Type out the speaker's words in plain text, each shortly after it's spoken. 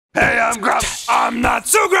I'm Grumps, I'm not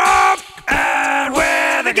so Grump, and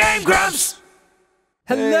we're the Game Grumps.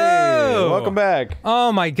 Hello! Hey, welcome back.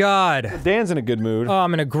 Oh my god. Dan's in a good mood. Oh,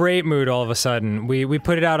 I'm in a great mood all of a sudden. We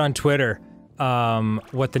put it out on Twitter,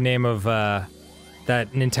 what the name of,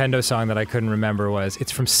 that Nintendo song that I couldn't remember was.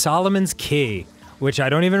 It's from Solomon's Key, which I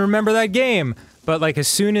don't even remember that game, but like as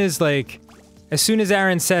soon as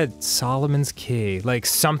Aaron said Solomon's Key, like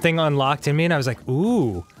something unlocked in me and I was like,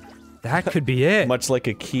 ooh, that could be it. Much like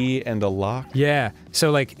a key and a lock. Yeah, so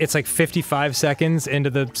like, it's like 55 seconds into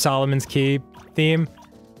the Solomon's Key theme,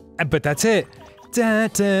 but that's it. Da,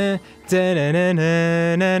 da, da, na, na,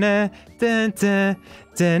 na, na, na, da, da,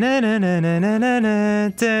 da, na, na, na, na, na, na,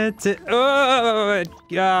 da, da. Oh,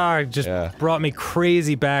 God, just brought me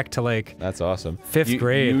crazy back to like. That's awesome. 5th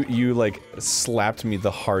grade. You like slapped me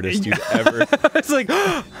the hardest you've ever. It's like,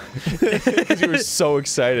 because you were so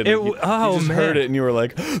excited. You just heard it and you were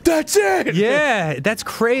like, "That's it!" Yeah, that's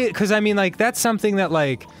crazy. Because I mean, like, that's something that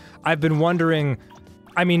like I've been wondering.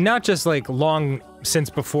 I mean, not just like long since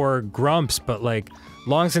before Grumps, but like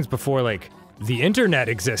long since before like the internet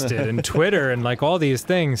existed and Twitter and like all these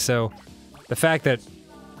things. So the fact that,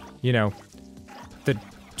 you know, the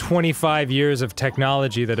 25 years of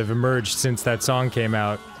technology that have emerged since that song came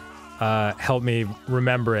out helped me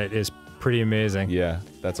remember it is pretty amazing. Yeah,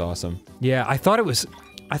 that's awesome. Yeah, I thought it was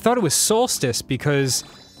Solstice because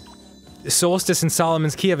Solstice and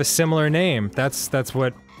Solomon's Key have a similar name. That's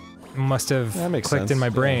what must have clicked in my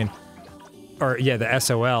brain. Or, yeah, the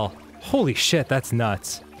SOL. Holy shit, that's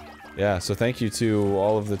nuts. Yeah, so thank you to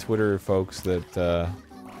all of the Twitter folks that,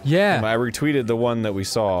 yeah. I retweeted the one that we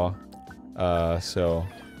saw, so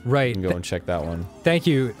right. you can go and check that one. Thank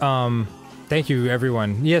you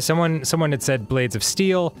everyone. Yeah, someone had said Blades of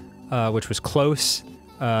Steel, which was close.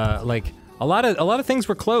 Like, a lot of things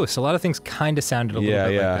were close. A lot of things kinda sounded a little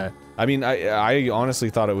bit like that. I mean, I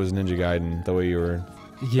honestly thought it was Ninja Gaiden, the way you were...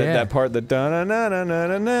 Yeah. That part, the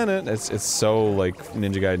da-na-na-na-na-na-na, it's so, like,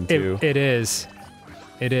 Ninja Gaiden 2. It is.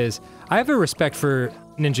 It is. I have a respect for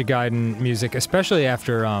Ninja Gaiden music, especially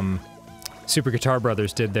after, Super Guitar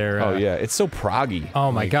Brothers did their, oh yeah, it's so proggy.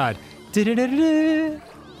 Oh my god. Yeah,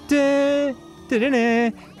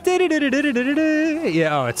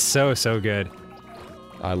 oh, it's so good.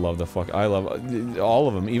 I love all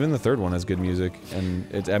of them. Even the third one has good music,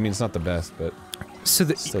 and I mean, it's not the best, but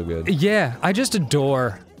it's still good. Yeah, I just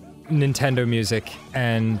adore Nintendo music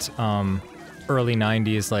and early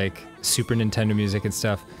 90s like Super Nintendo music and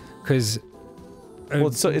stuff, because well,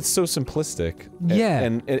 it's so simplistic. Yeah,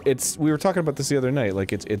 and we were talking about this the other night.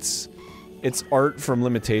 Like it's art from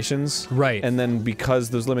limitations, right? And then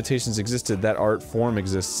because those limitations existed, that art form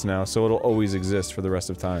exists now, so it'll always exist for the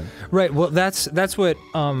rest of time. Right. Well, that's what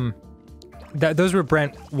those were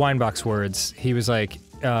Brent Weinbach's words. He was like,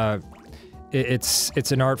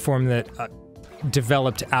 it's an art form that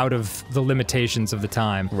developed out of the limitations of the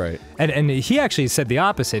time. Right. And he actually said the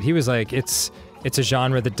opposite. He was like, it's a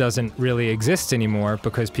genre that doesn't really exist anymore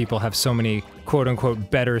because people have so many quote-unquote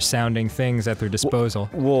better sounding things at their disposal.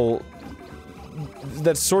 Well,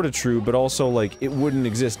 that's sort of true, but also like it wouldn't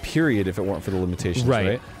exist period if it weren't for the limitations,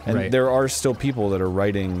 right? And there are still people that are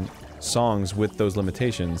writing songs with those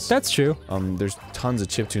limitations. That's true. There's tons of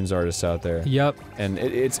chiptunes artists out there. Yep. And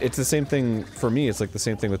it's the same thing for me. It's like the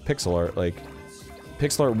same thing with pixel art. Like,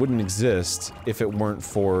 pixel art wouldn't exist if it weren't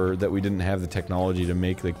for that we didn't have the technology to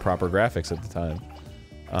make like proper graphics at the time.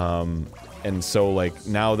 And so like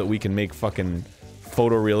now that we can make fucking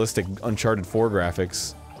photorealistic Uncharted 4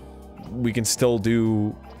 graphics, we can still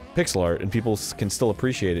do pixel art and people can still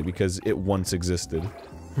appreciate it because it once existed.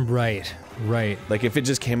 Right, right. Like, if it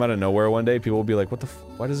just came out of nowhere one day, people would be like, what the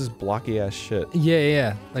why does this blocky-ass shit? Yeah,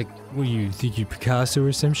 yeah. Like, what, you think you Picasso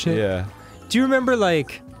or some shit? Yeah. Do you remember,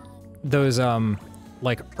 like, those,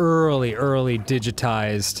 like, early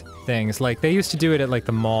digitized things? Like, they used to do it at, like,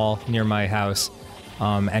 the mall near my house,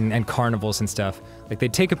 and carnivals and stuff. Like,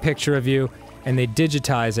 they'd take a picture of you, and they'd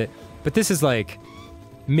digitize it, but this is, like,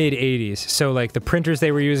 mid-80s, so, like, the printers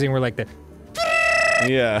they were using were, like, the...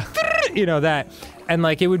 Yeah. You know, that... And,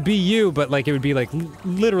 like, it would be you, but, like, it would be, like,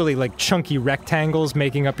 literally, like, chunky rectangles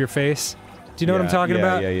making up your face. Do you know what I'm talking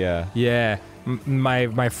about? Yeah. Yeah.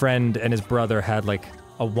 My friend and his brother had, like,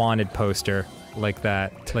 a wanted poster like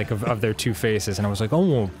that, like, of their two faces, and I was like, I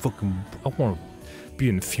want to be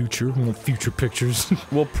in the future. I want future pictures.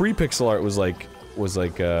 Well, pre-pixel art was like, what's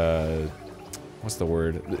the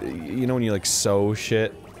word? You know when you, like, sew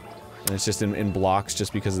shit? And it's just in blocks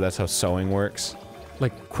just because that's how sewing works?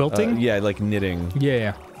 Like quilting? Yeah, like knitting.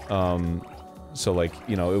 Yeah. So like,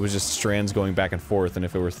 you know, it was just strands going back and forth, and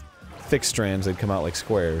if it were thick strands, they'd come out like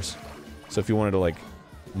squares. So if you wanted to like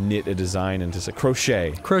knit a design into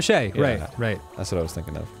crochet. Crochet, Yeah. right. That's what I was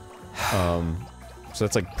thinking of. So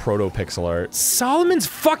that's like proto-pixel art. Solomon's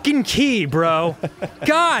fucking key, bro.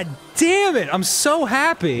 God damn it, I'm so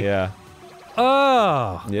happy. Yeah.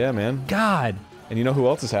 Oh. Yeah, man. God. And you know who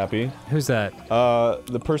else is happy? Who's that?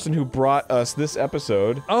 The person who brought us this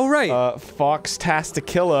episode. Oh, right. Fox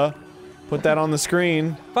Tastakilla. Put that on the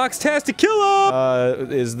screen. Fox-tastic-killer!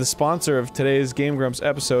 Is the sponsor of today's Game Grumps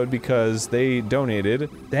episode because they donated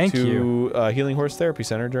Thank to you. Healing Horse Therapy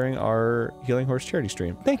Center during our Healing Horse charity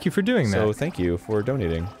stream. Thank you for doing that. So thank you for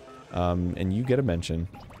donating. And you get a mention.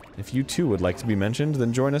 If you too would like to be mentioned,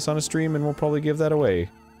 then join us on a stream and we'll probably give that away.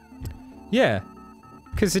 Yeah.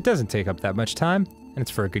 Because it doesn't take up that much time, and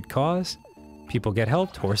it's for a good cause. People get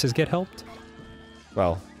helped, horses get helped.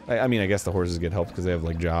 Well, I mean, I guess the horses get helped because they have,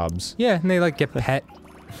 like, jobs. Yeah, and they, like, get pet.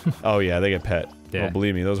 Oh, yeah, they get pet. Yeah. Oh,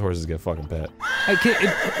 believe me, those horses get fucking pet.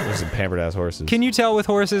 Those some pampered-ass horses. Can you tell with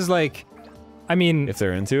horses, like, I mean... If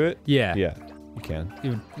they're into it? Yeah. Yeah, you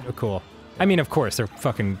can. Cool. I mean, of course, they're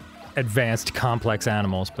fucking advanced, complex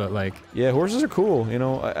animals, but, like... Yeah, horses are cool, you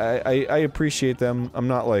know, I appreciate them. I'm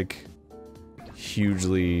not, like,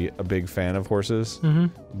 hugely a big fan of horses,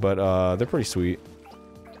 but, they're pretty sweet.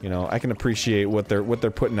 You know, I can appreciate what they're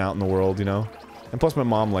putting out in the world, you know? And plus my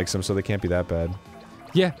mom likes them, so they can't be that bad.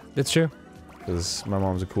 Yeah, that's true. Because my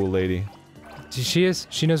mom's a cool lady. She is.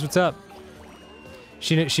 She knows what's up.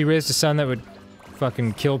 She raised a son that would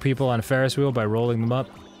fucking kill people on a Ferris wheel by rolling them up.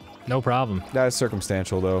 No problem. That is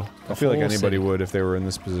circumstantial, though. I feel like whole anybody city. would if they were in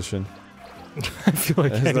this position. I feel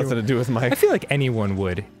like It has nothing to do with my... I feel like anyone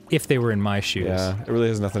would if they were in my shoes. Yeah, it really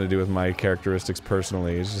has nothing to do with my characteristics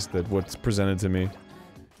personally. It's just that what's presented to me.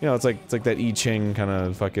 You know, it's like that I Ching kind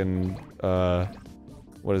of fucking,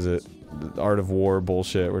 what is it? The Art of War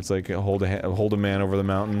bullshit, where it's like hold a man over the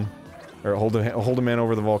mountain, or hold a man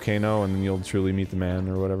over the volcano, and then you'll truly meet the man,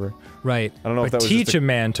 or whatever. Right. I don't know if but that was teach just a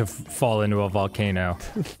man to fall into a volcano,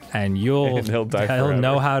 and you'll And he'll die he'll forever.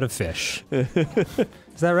 know how to fish. Is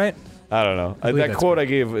that right? I don't know. believe That that's quote I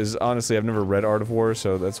gave is honestly I've never read Art of War,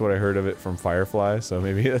 so that's what I heard of it from Firefly. So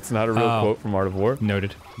maybe that's not a real Oh. quote from Art of War.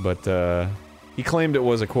 Noted. But he claimed it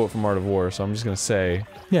was a quote from Art of War, so I'm just gonna say,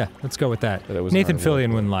 Yeah, let's go with that. That it was Nathan an Art of War Fillion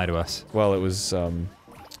quote. wouldn't lie to us. well, it was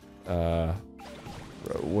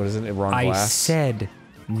what is it? Ron I Glass. said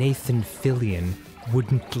Nathan Fillion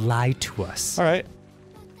wouldn't lie to us. All right.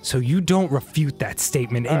 So you don't refute that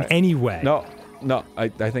statement in All right. any way. No, I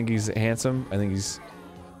think he's handsome. I think he's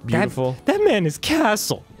beautiful. That man is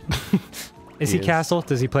Castle. Is he is. Castle?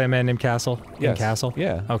 Does he play a man named Castle? In Yes. Castle?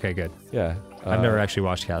 Yeah. Okay, good. Yeah. I've never actually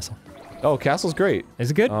watched Castle. Oh, Castle's great.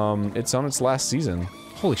 Is it good? It's on its last season.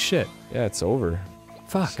 Holy shit. Yeah, it's over.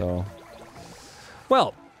 Fuck. So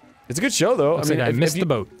Well, it's a good show, though. looks like I missed the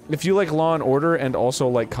boat. If you like Law and Order and also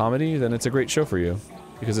like comedy, then it's a great show for you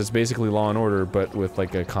because it's basically Law and Order but with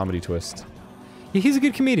like a comedy twist. Yeah, he's a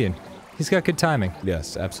good comedian. He's got good timing.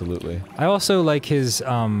 Yes, absolutely. I also like his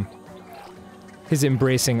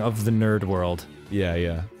embracing of the nerd world. Yeah,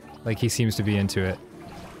 yeah. Like he seems to be into it.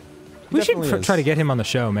 We should definitely is. try to get him on the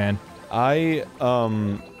show, man. I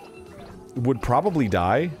would probably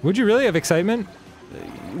die. Would you really have excitement?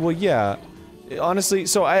 Well, yeah. Honestly,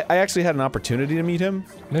 so I actually had an opportunity to meet him.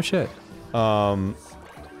 No shit.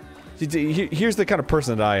 Here's the kind of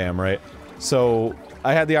person that I am, right? So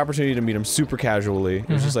I had the opportunity to meet him super casually. It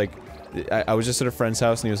was just like, I was just at a friend's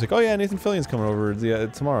house and he was like, "Oh yeah, Nathan Fillion's coming over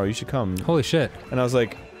tomorrow. You should come." Holy shit. And I was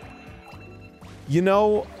like, you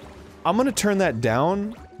know, I'm gonna turn that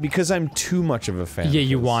down because I'm too much of a fan. Yeah, of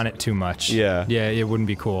you his. want it too much. Yeah. Yeah, it wouldn't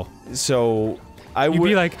be cool. So I You'd would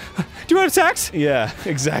be like, do you want sex? yeah,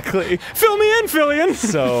 exactly. Fill me in, Fillion!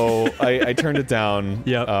 So I turned it down.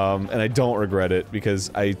 Yep. And I don't regret it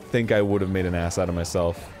because I think I would have made an ass out of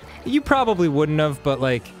myself. You probably wouldn't have, but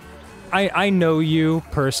like, I know you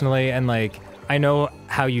personally, and like, I know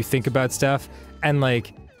how you think about stuff, and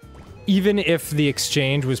like, even if the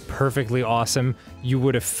exchange was perfectly awesome, you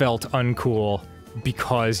would have felt uncool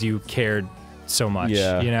because you cared so much,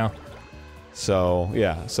 Yeah. you know? So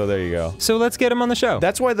yeah, so there you go. So let's get him on the show.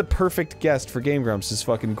 That's why the perfect guest for Game Grumps is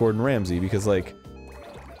fucking Gordon Ramsay because like,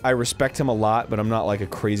 I respect him a lot, but I'm not like a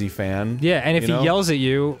crazy fan. Yeah, and if you know? he yells at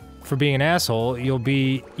you for being an asshole, you'll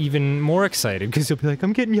be even more excited because you'll be like,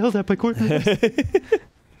 I'm getting yelled at by Gordon Ramsay.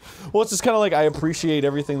 Well, it's just kind of like I appreciate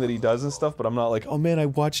everything that he does and stuff, but I'm not like, oh man, I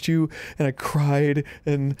watched you and I cried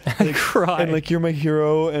and like, cried. and like you're my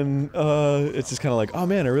hero, and it's just kind of like, oh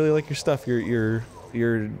man, I really like your stuff. You're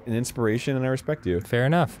an inspiration, and I respect you. Fair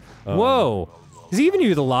enough. Whoa. Is he giving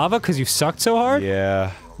you the lava because you sucked so hard?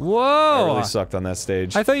 Yeah, Whoa. I really sucked on that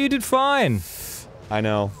stage. I thought you did fine. I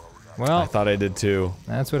know. Well, I thought I did too.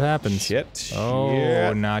 that's what happens. Shit. Oh,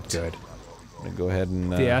 shit. not good. I'm gonna go ahead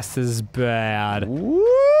and. The S is bad. Woo!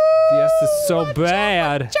 The S is so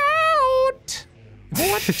bad. Watch out!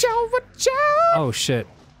 Watch out! Watch out! Oh shit.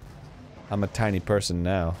 I'm a tiny person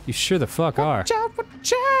now. You sure the fuck are. Watch out!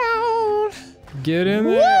 Watch out! Get in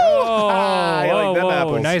there. Woo! Oh, I like them whoa,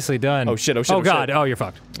 apples. nicely done. Oh shit! Oh shit! Oh oh, god. Shit. Oh, you're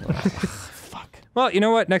fucked. Fuck. Well, you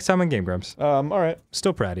know what? Next time on Game Grumps. All right.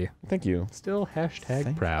 Still proud of you. Thank you. Still hashtag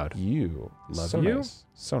Thank proud. You. Love so you. Nice.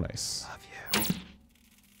 So nice. Love you.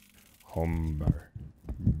 Homber.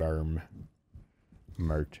 Berm.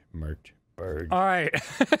 Mert. Bird. All right.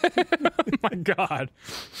 Oh my god.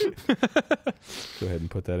 Go ahead and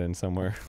put that in somewhere.